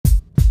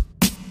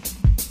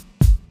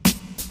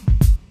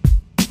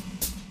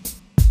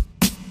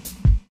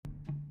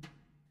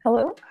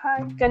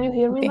Hi, can you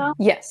hear me now?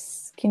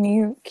 Yes. Can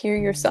you hear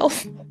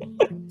yourself?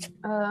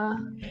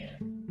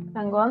 Hang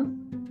on.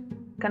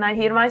 Can I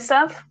hear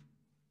myself?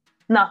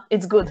 No,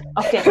 it's good.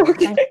 Okay. Thank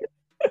you.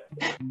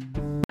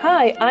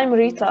 Hi, I'm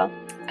Rita.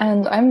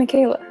 And I'm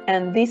Michaela.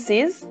 And this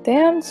is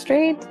Damn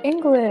Straight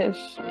English.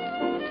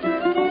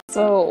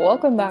 So,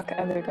 welcome back,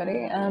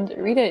 everybody. And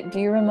Rita, do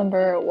you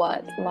remember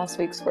what last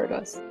week's word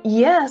was?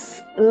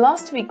 Yes,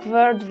 last week's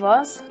word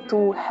was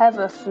to have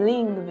a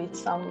fling with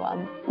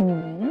someone.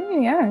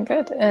 Yeah,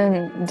 good.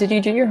 And did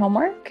you do your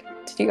homework?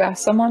 Did you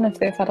ask someone if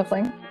they've had a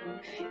fling?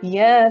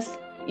 Yes,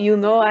 you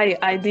know,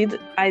 I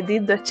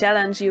did the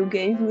challenge you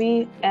gave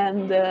me,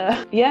 and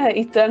yeah,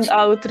 it turned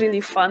out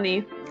really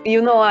funny.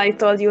 You know, I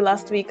told you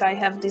last week I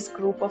have this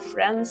group of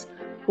friends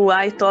who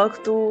I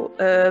talk to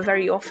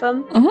very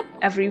often,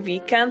 every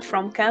weekend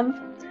from camp.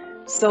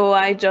 So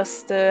I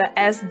just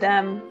asked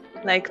them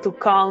like to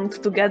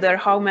count together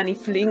how many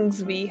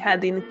flings we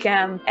had in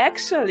camp.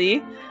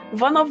 Actually,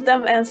 one of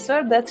them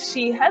answered that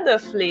she had a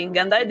fling,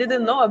 and I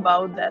didn't know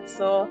about that.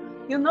 So,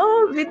 you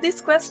know, with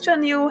this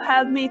question, you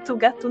helped me to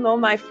get to know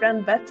my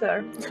friend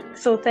better.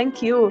 So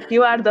thank you.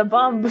 You are the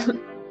bomb.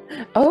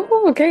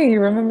 Oh, okay.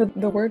 You remember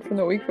the word from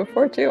the week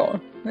before, too.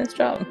 Nice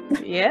job.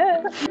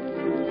 Yeah.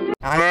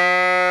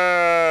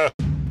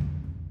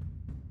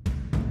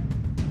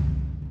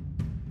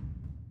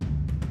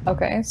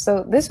 Okay,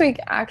 so this week,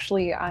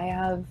 actually, I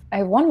have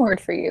one word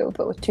for you,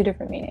 but with two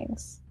different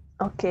meanings.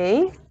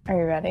 Okay. Are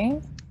you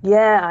ready?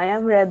 Yeah, I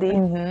am ready.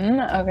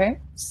 Okay.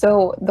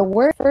 So the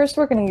word first,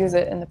 we're going to use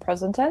it in the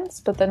present tense,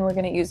 but then we're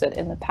going to use it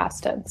in the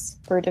past tense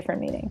for a different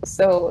meaning.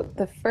 So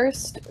the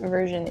first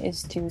version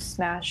is to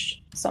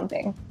smash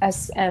something.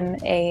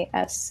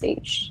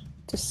 S-M-A-S-H.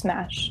 To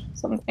smash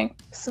something.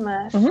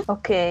 Smash.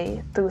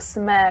 Okay, to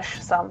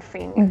smash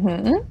something.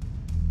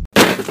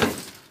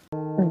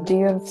 Do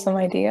you have some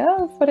idea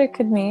of what it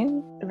could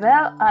mean?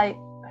 Well, I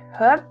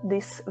heard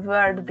this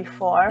word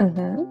before,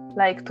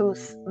 like to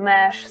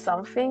smash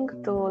something,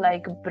 to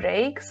like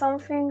break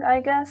something,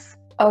 I guess.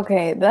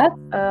 Okay, that's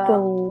the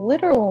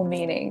literal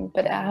meaning,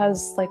 but it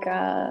has like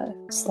a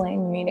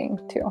slang meaning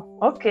too.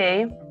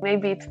 Okay,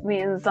 maybe it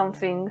means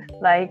something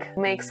like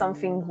make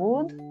something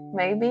good,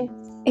 maybe.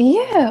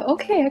 Yeah,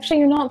 okay, actually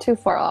you're not too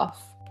far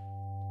off.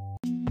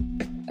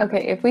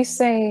 Okay, if we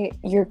say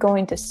you're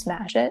going to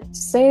smash it,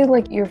 say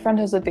like your friend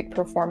has a big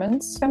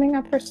performance coming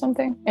up or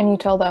something, and you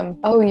tell them,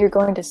 oh, you're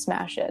going to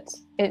smash it.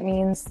 It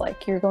means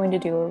like you're going to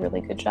do a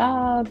really good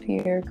job,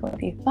 you're going to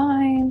be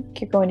fine,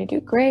 you're going to do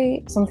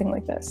great, something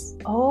like this.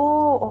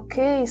 Oh,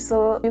 okay,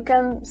 so you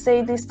can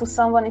say this to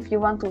someone if you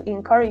want to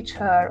encourage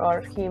her or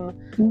him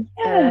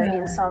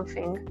in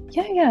something.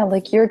 Yeah,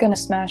 like you're gonna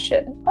smash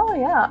it. Oh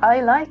yeah,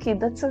 I like it.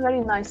 That's a very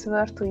nice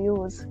word to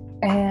use.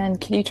 And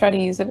can you try to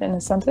use it in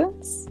a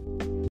sentence?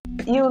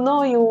 You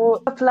know, you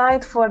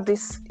applied for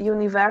this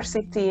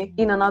university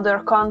in another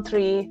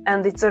country,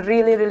 and it's a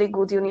really, really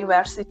good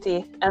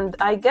university. And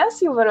I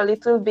guess you were a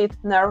little bit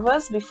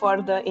nervous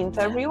before the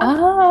interview.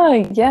 Ah,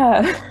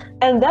 yeah.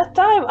 And that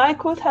time I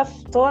could have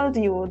told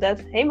you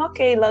that, hey,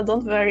 Michaela,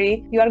 don't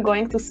worry, you are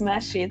going to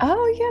smash it.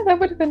 Oh, yeah, that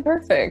would have been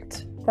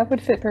perfect. That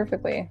would fit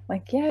perfectly.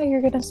 Like, yeah,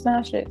 you're gonna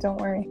smash it, don't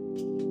worry.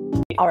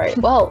 All right,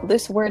 well,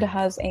 this word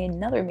has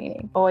another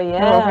meaning. Oh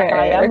yeah,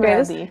 I am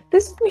ready.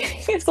 This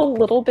meaning is a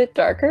little bit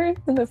darker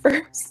than the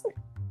first.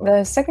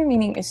 The second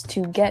meaning is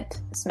to get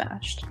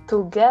smashed.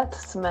 To get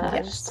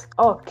smashed. Yes.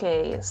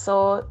 Okay,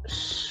 so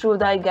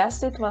should I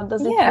guess it? What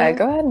does it mean? Yeah,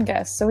 go ahead and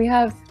guess. So we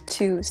have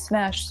to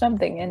smash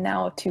something and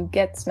now to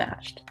get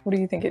smashed. What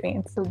do you think it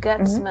means? To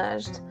get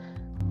smashed.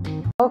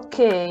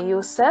 Okay,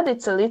 you said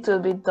it's a little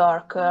bit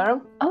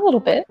darker. A little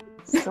bit.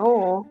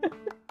 So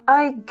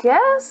I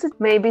guess it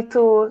may be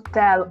to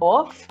tell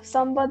off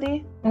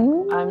somebody.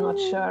 I'm not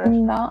sure.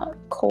 Not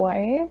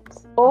quite.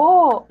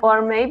 Oh,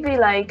 or maybe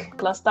like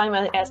last time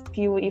I asked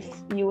you if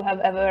you have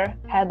ever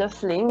had a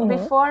fling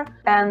before,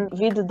 and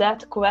with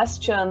that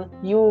question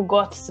you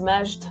got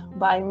smashed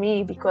by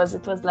me because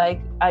it was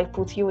like I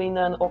put you in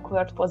an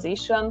awkward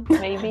position,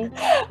 maybe.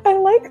 I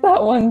like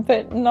that one,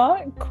 but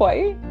not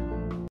quite.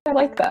 I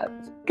like that.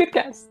 Good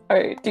guess. All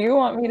right, do you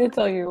want me to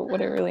tell you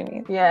what it really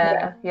means?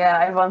 Yeah,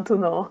 I want to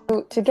know.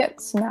 So, to get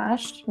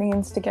smashed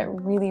means to get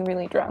really,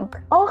 really drunk.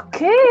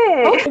 Okay!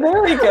 Oh,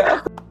 there we go.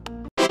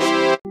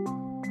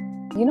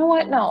 You know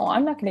what? No,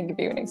 I'm not going to give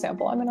you an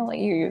example. I'm going to let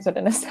you use it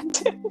in a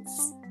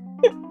sentence.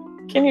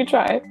 Can you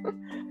try?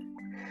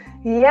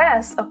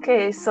 Yes,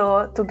 okay,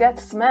 so to get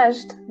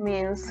smashed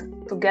means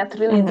to get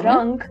really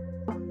drunk.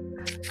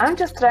 I'm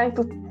just trying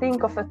to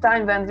think of a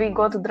time when we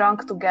got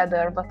drunk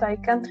together, but I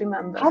can't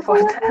remember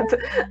that.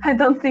 I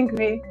don't think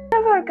we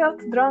ever got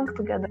drunk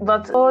together.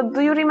 But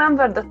do you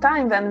remember the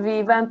time when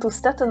we went to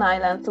Staten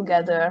Island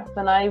together,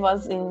 when I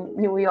was in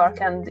New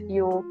York and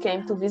you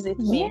came to visit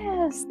me?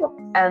 Yes.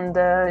 And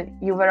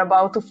you were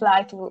about to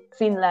fly to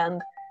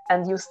Finland,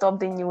 and you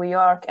stopped in New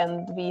York,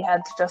 and we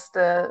had just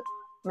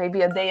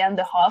maybe a day and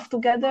a half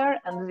together,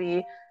 and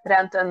we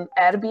rent an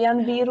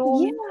Airbnb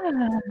room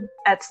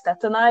at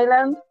Staten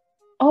Island.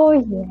 Oh,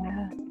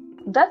 yeah.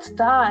 that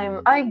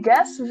time, I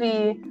guess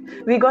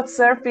we got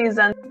Slurpees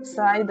and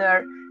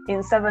cider in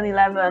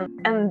 7-Eleven,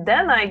 and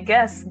then I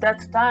guess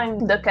that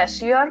time the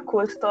cashier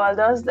could told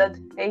us that,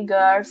 hey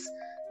girls,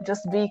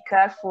 just be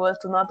careful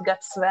to not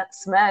get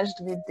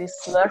smashed with this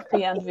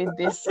Slurpee and with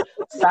this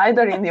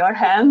cider in your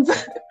hands.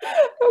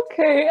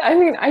 Okay, I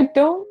mean, I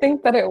don't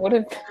think that it would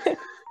have been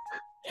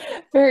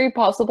very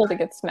possible to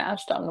get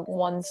smashed on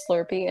one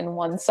Slurpee and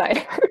one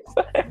cider.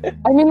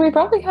 I mean, we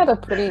probably had a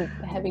pretty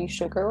heavy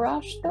sugar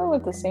rush though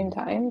at the same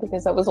time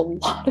because that was a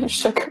lot of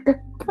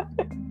sugar.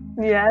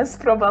 Yes,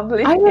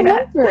 probably. I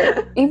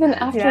remember even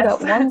after Yes.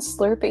 that one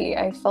Slurpee,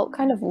 I felt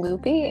kind of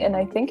loopy, and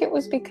I think it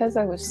was because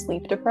I was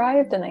sleep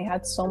deprived and I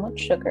had so much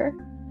sugar.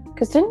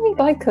 Because didn't we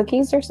buy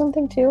cookies or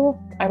something too?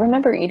 I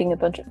remember eating a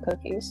bunch of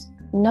cookies.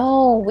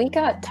 No, we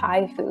got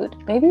Thai food.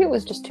 Maybe it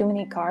was just too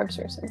many carbs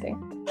or something.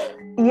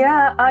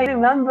 Yeah, I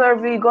remember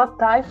we got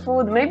Thai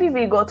food. Maybe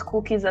we got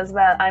cookies as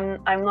well.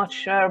 I'm not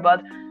sure,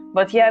 but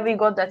yeah, we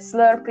got that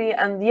Slurpee,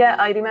 and yeah,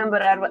 I remember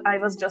I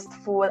was just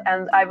full,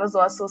 and I was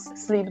also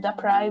sleep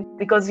deprived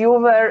because you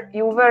were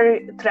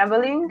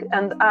traveling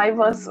and I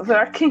was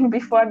working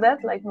before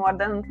that, like more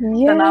than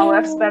 10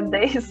 hours per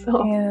day.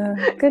 So yeah,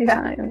 good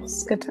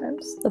times, good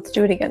times. Let's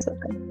do it again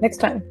sometime. Next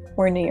time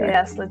we're in New York.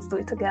 yes, let's do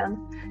it again.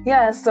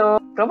 Yeah, so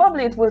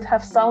probably it would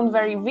have sound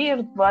very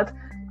weird, but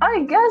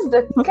I guess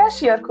the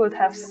cashier could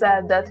have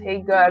said that,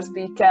 hey girls,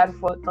 be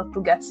careful not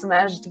to get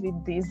smashed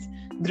with these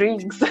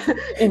drinks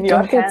in your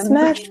Don't get hands.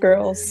 smashed,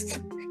 girls.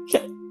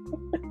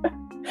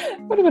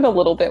 Would have been a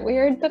little bit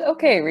weird, but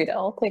okay, Rita,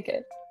 I'll take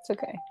it. It's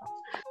okay.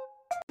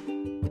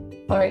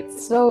 All right,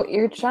 so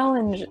your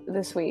challenge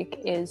this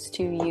week is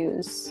to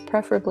use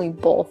preferably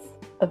both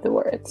of the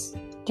words.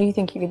 Do you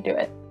think you can do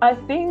it? I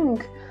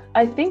think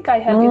I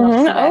have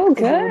enough swag Oh, to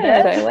do good.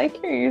 that. I like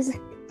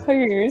how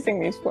you're using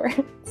these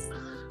words.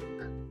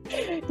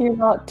 You're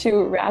not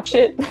too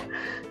ratchet.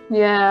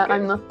 Yeah, Good.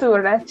 I'm not too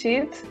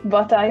ratchet,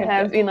 but I Good,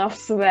 have enough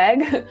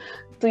swag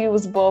to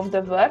use both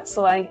the words.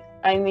 So I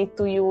need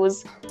to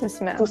use To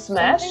smash. to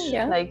smash, something,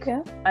 yeah, like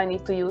yeah. I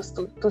need to use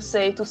to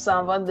say to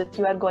someone that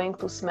you are going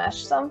to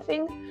smash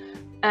something,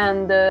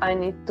 and I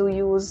need to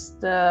use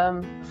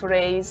the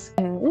phrase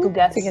to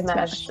get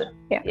smashed.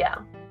 Yeah.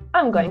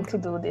 I'm going to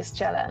do this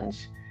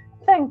challenge.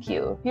 Thank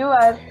you. You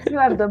are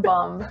the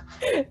bomb.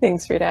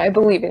 Thanks, Rita. I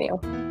believe in you.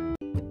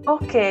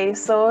 Okay,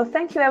 so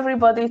thank you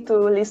everybody to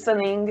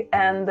listening,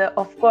 and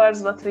of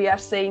course what we are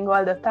saying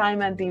all the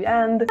time at the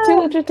end. Too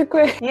legit to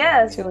quit.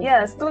 Yes, Too legit.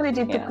 yes, too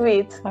legit to Yeah.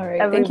 quit. All right.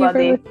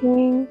 Everybody. Thank you for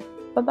listening.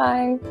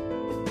 Bye-bye.